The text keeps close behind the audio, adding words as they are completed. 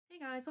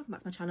Guys, welcome back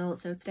to my channel.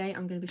 So today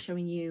I'm going to be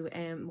showing you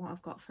what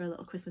I've got for a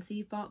little Christmas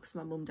Eve box for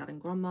my mum, dad and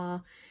grandma.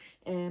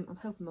 I'm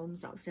hoping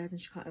mum's not upstairs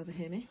and she can't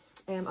overhear me.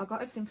 I've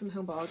got everything from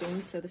Home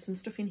Bargains, so there's some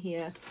stuff in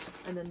here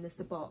and then there's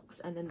the box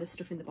and then there's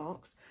stuff in the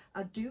box.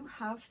 I do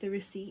have the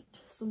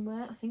receipt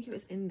somewhere. I think it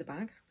was in the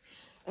bag.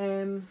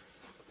 Did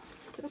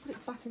I put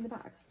it back in the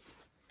bag?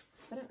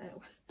 I don't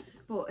know.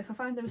 But if I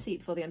find the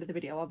receipt before the end of the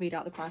video, I'll read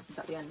out the prices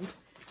at the end.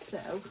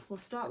 So we'll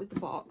start with the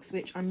box,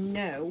 which I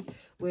know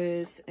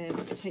was,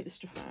 to take the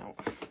stuff out.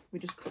 We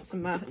just put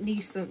some, my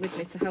niece with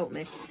me to help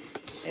me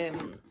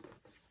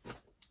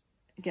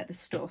get the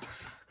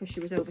stuff because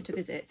she was over to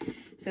visit.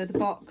 So the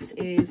box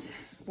is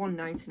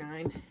 £1.99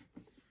 and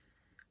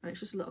it's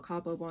just a little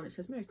cardboard one. It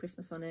says Merry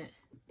Christmas on it,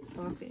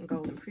 sparkly and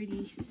gold and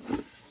pretty,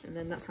 and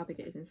then that's how big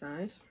it is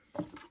inside.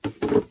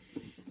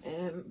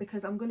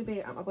 Because I'm going to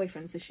be at my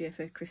boyfriend's this year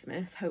for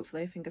Christmas,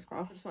 hopefully, fingers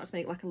crossed. I just want to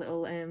make like a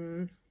little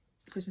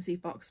Christmas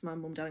Eve box for my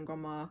mum, dad and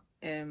grandma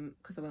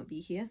because I won't be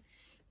here.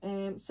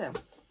 One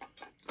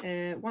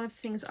of the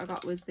things I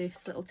got was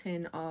this little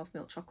tin of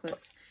milk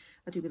chocolates.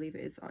 I do believe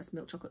it is. Oh, it's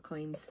milk chocolate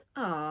coins.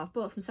 Ah, I've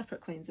bought some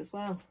separate coins as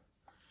well.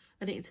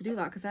 I didn't need to do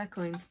that because they're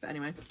coins, but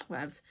anyway,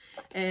 whatevs.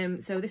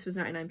 So this was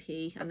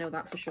 99p, I know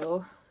that for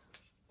sure.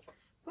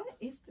 Where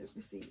is the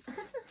receipt?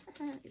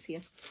 It's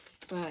here.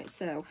 Right,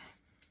 so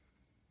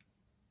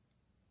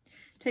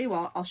tell you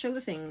what, I'll show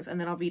the things and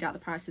then I'll read out the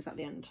prices at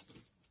the end.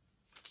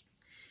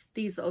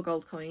 These little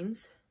gold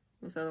coins,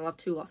 so I'll have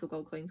two lots of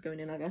gold coins going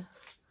in, I guess.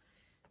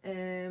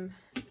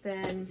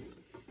 Then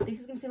this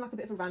is going to seem like a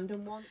bit of a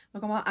random one. My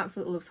grandma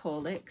absolutely loves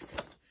Horlicks,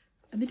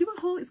 and they do a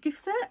Horlicks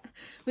gift set,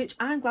 which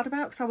I'm glad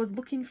about because I was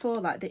looking for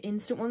like the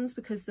instant ones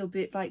because they'll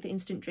be like the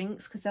instant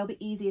drinks because they'll be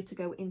easier to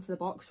go into the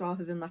box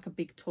rather than like a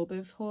big tub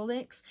of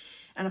Horlicks,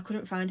 and I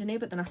couldn't find any.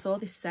 But then I saw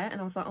this set and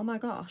I was like, oh my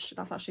gosh,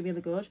 that's actually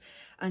really good.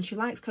 And she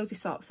likes cozy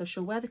socks, so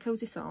she'll wear the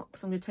cozy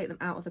socks. I'm going to take them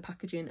out of the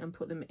packaging and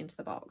put them into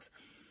the box.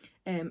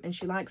 And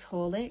she likes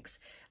Horlicks.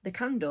 The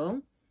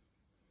candle,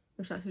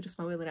 which actually just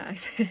smell really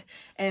nice,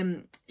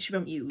 she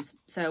won't use,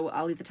 so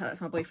I'll either tell it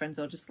to my boyfriend's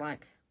or just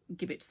like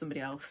give it to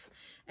somebody else.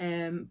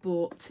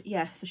 But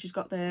yeah, so she's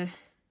got the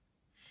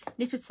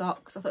knitted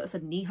socks. I thought it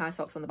said knee-high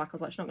socks on the back. I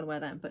was like, she's not going to wear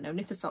them, but no,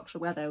 knitted socks,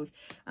 she'll wear those,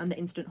 and the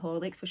instant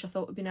Horlicks, which I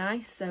thought would be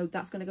nice, so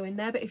that's going to go in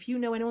there. But if you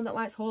know anyone that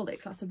likes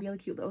Horlicks, that's a really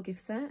cute little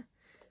gift set,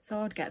 so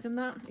I'd get them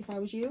that if I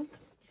was you.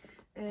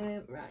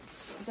 Right,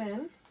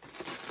 then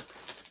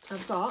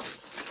I've got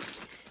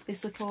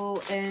this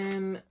little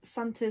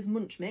Santa's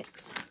Munch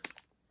Mix,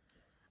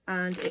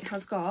 and it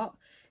has got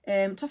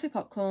toffee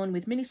popcorn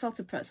with mini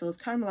salted pretzels,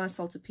 caramelised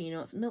salted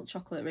peanuts, milk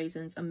chocolate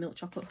raisins and milk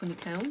chocolate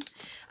honeycomb.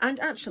 And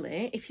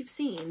actually, if you've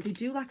seen, they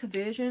do like a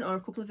version or a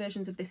couple of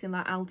versions of this in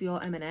like Aldi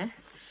or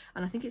M&S,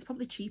 and I think it's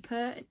probably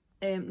cheaper,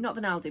 not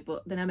than Aldi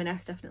but than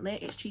M&S. Definitely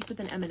it's cheaper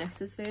than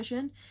M&S's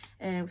version,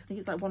 so I think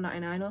it's like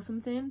 £1.99 or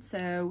something,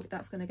 so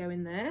that's going to go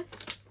in there.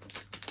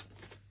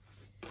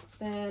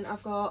 Then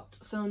I've got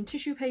some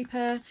tissue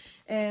paper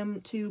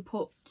to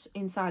put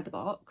inside the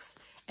box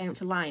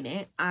to line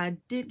it. I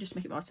did just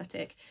make it more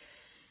aesthetic,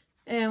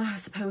 I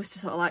suppose, to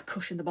sort of like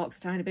cushion the box a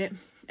tiny bit.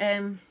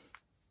 I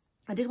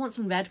did want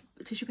some red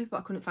tissue paper but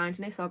I couldn't find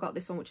any, so I got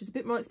this one, which is a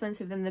bit more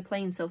expensive than the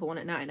plain silver one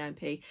at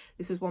 99p.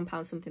 This was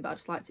 £1 something, but I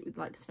just liked it with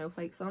like the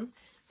snowflakes on,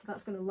 so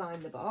that's going to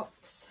line the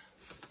box.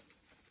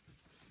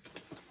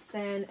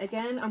 Then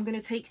again, I'm going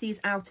to take these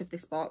out of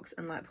this box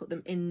and like put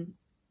them in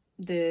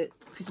the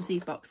Christmas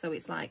Eve box so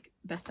it's like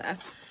better,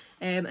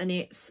 and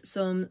it's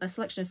a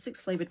selection of 6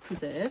 flavoured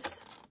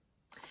preserves,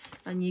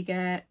 and you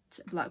get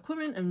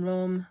blackcurrant and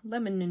rum,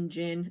 lemon and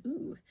gin,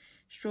 ooh,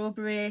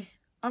 strawberry,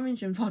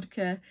 orange and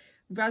vodka,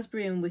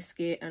 raspberry and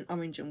whiskey, and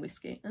orange and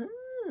whiskey.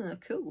 Ah,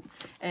 cool.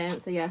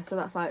 So yeah, so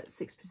that's like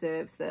 6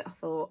 preserves that I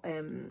thought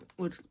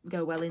would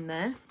go well in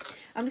there.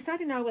 I'm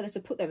deciding now whether to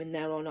put them in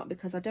there or not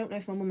because I don't know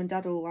if my mum and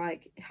dad will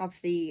like have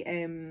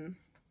the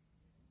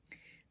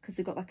because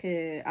they've got like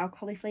a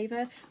alcohol-y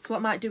flavour. So what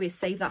I might do is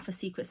save that for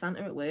Secret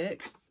Santa at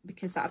work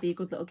because that'd be a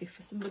good little gift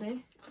for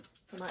somebody.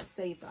 So I might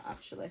save that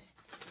actually.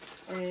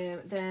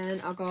 Then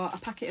I got a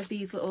packet of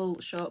these little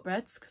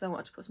shortbreads because I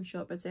wanted to put some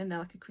shortbreads in. They're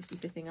like a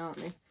Christmassy thing, aren't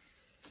they?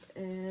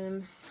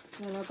 Then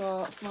I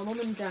got for my mum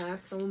and dad,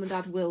 because my mum and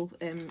dad will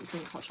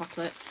drink hot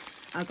chocolate.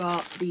 I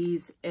got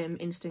these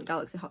Instant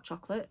Galaxy hot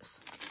chocolates.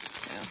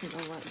 So I think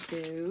I'll like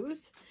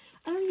those.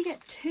 Oh, you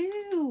get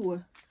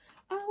 2.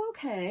 Oh,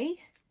 okay.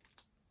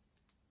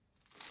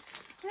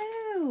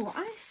 Oh,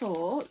 I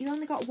thought you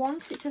only got 1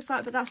 because it says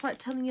like, but that's like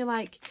telling you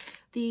like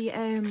the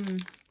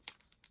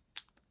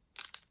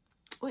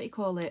what do you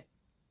call it,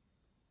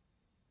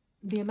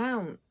 the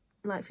amount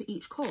like for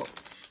each cup.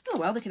 Oh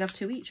well, they can have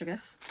 2 each, I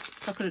guess.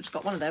 So I could have just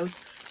got one of those,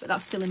 but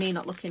that's silly me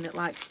not looking at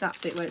like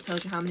that bit where it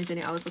tells you how many's in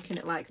it. I was looking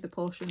at like the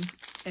portion,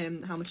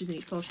 how much is in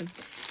each portion.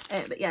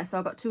 But yeah, so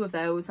I got 2 of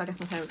those. I guess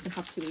my parents can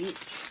have 2 each.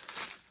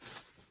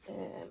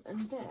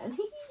 And then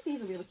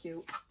these are really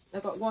cute.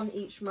 I've got 1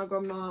 each for my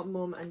grandma,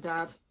 mum and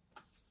dad,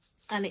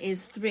 and it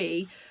is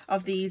 3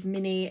 of these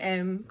mini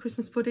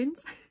Christmas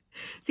puddings.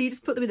 So you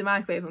just put them in the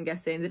microwave, I'm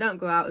guessing. They don't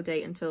go out of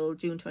date until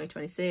June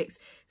 2026.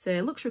 It's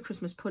a luxury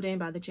Christmas pudding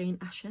by the Jane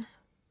Asher,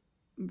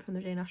 from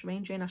the Jane Asher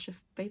range, Jane Asher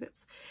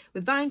favourites,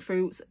 with vine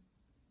fruits,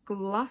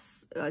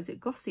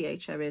 Glossier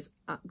cherries,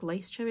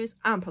 glazed cherries,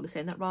 I'm probably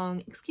saying that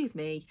wrong, excuse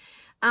me,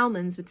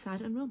 almonds with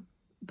cider and rum.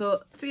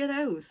 But 3 of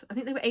those, I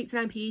think they were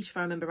 89p each if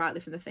I remember rightly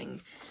from the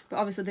thing. But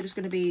obviously they're just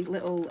going to be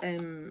little, I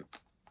don't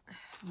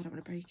want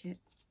to break it.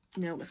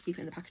 No, let's keep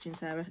it in the packaging,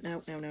 Sarah.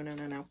 No.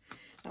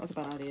 That was a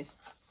bad idea.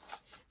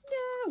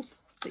 No.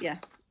 But yeah,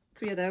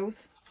 3 of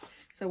those.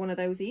 So 1 of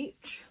those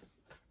each.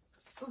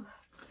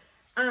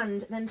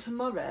 And then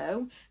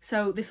tomorrow,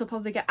 so this will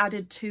probably get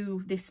added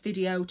to this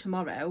video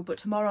tomorrow, but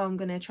tomorrow I'm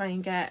going to try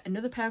and get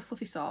another pair of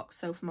fluffy socks,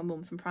 so for my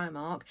mum from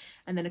Primark,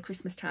 and then a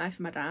Christmas tie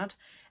for my dad,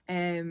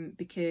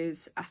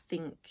 because I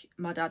think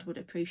my dad would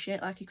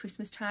appreciate like a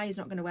Christmas tie. He's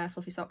not going to wear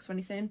fluffy socks or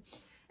anything.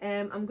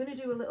 I'm going to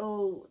do a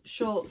little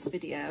shorts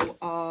video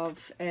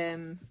of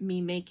me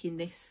making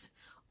this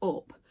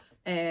up,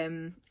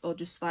 or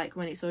just like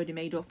when it's already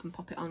made up and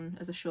pop it on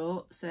as a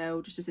short,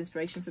 so just as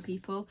inspiration for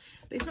people.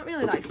 But it's not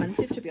really that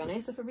expensive, to be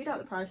honest, if I read out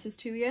the prices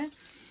to you.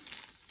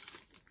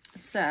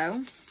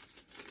 So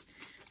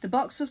the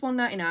box was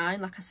 £1.99,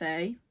 like I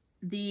say.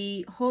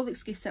 The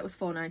Horlicks gift set was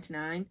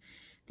 £4.99.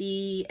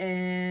 The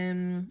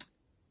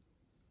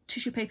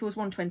tissue paper was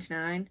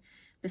 £1.29.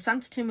 the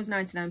Santa tin was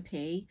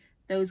 99p.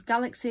 Those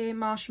Galaxy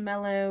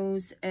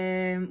marshmallows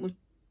were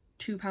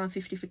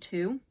 £2.50 for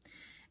 2.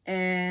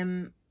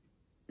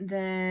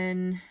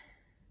 Then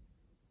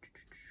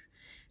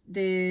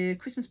the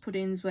Christmas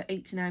puddings were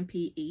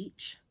 89p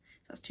each,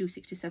 so that's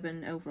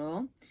 £2.67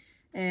 overall.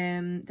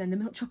 Then the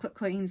milk chocolate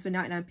coins were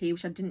 99p,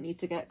 which I didn't need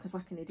to get because,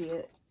 like an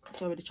idiot,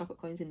 there's already chocolate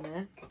coins in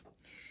there.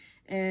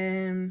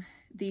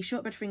 The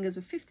shortbread fingers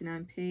were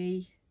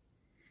 59p,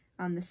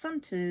 and the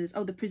Santa's,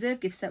 the preserve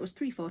gift set was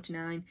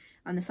 £3.49,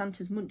 and the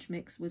Santa's munch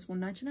mix was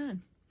 £1.99,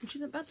 which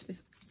isn't bad to be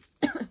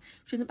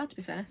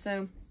fair.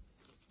 So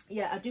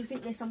yeah, I do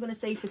think this I'm going to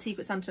save for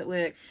Secret Santa at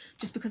work,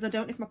 just because I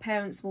don't know if my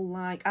parents will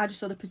like. I just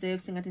saw the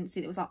preserves thing. I didn't see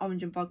that it was like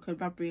orange and vodka,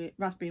 raspberry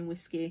and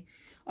whiskey,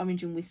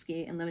 orange and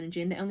whiskey, and lemon and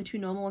gin. The only 2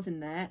 normal ones in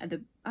there are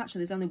actually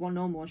there's only 1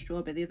 normal one,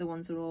 strawberry. The other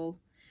ones are all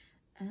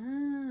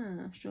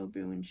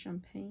strawberry and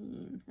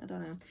champagne. I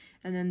don't know.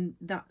 And then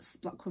that's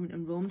blackcurrant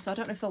and rum. So I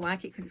don't know if they'll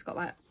like it because it's got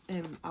like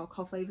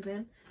alcohol flavours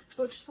in.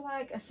 But just for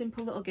like a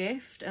simple little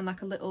gift and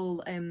like a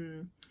little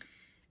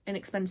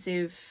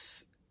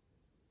inexpensive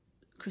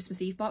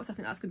Christmas Eve box, I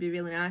think that's going to be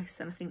really nice,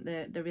 and I think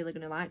they're really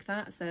going to like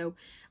that. So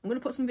I'm going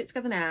to put some of it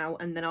together now,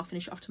 and then I'll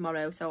finish it off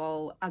tomorrow, so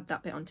I'll add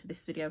that bit onto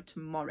this video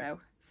tomorrow,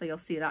 so you'll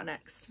see that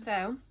next.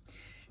 So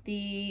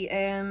the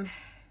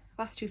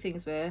last 2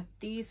 things were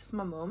these for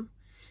my mum.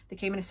 They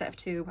came in a set of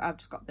 2. I've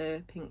just got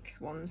the pink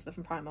ones, they're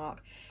from Primark,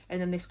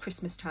 and then this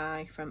Christmas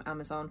tie from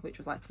Amazon, which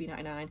was like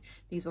 £3.99.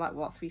 These were like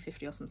what,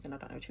 £3.50 or something, I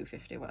don't know,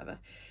 £2.50 whatever.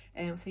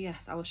 So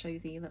yes, I will show you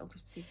the little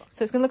Christmas Eve box.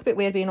 So it's gonna look a bit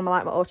weird being on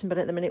my autumn bed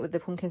at the minute with the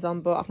pumpkins on,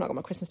 but I've not got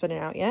my Christmas bedding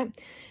out yet.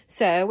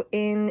 So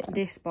in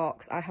this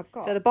box I have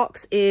got, so the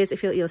box is,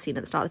 if you'll see it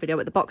at the start of the video,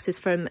 but the box is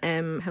from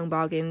Home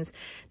Bargains.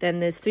 Then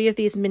there's 3 of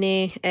these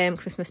mini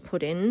Christmas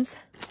puddings,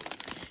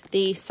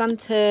 the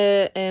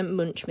Santa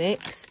munch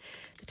mix,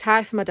 the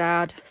tie for my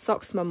dad,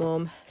 socks for my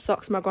mum,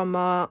 socks for my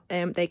grandma,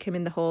 they came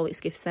in the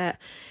Horlicks gift set,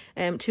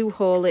 2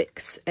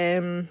 Horlicks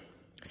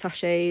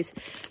sachets,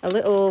 a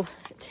little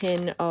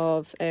tin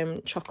of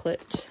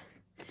chocolate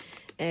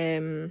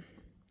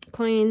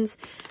coins,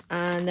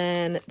 and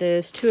then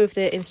there's 2 of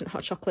the instant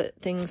hot chocolate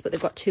things, but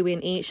they've got 2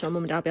 in each, so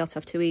mum and dad will be able to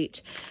have 2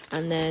 each,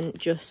 and then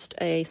just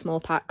a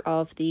small pack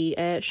of the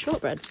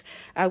shortbreads.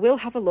 I will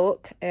have a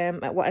look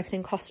at what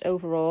everything cost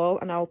overall,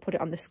 and I'll put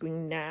it on the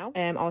screen now.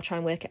 I'll try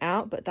and work it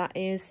out, but that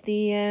is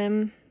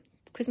the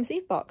Christmas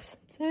Eve box.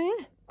 So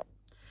yeah.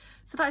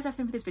 So that is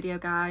everything for this video,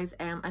 guys.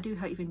 I do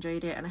hope you've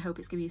enjoyed it, and I hope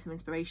it's given you some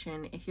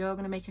inspiration if you're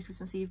going to make a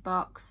Christmas Eve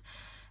box,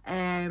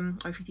 or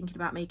if you're thinking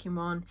about making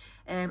one.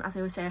 As I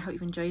always say, I hope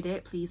you've enjoyed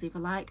it. Please leave a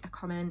like, a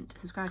comment,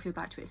 subscribe if you'd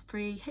like to, it's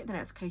free, hit the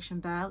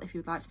notification bell if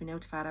you'd like to be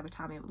notified every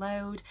time I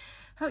upload.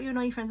 Hope you and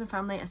all your friends and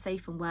family are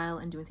safe and well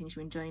and doing things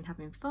you enjoy and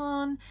having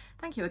fun.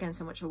 Thank you again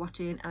so much for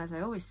watching, and as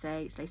I always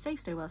say, stay safe,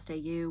 stay well, stay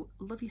you,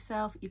 love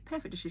yourself, you're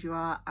perfect just as you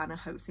are, and I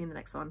hope to see you in the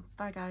next one.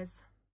 Bye guys.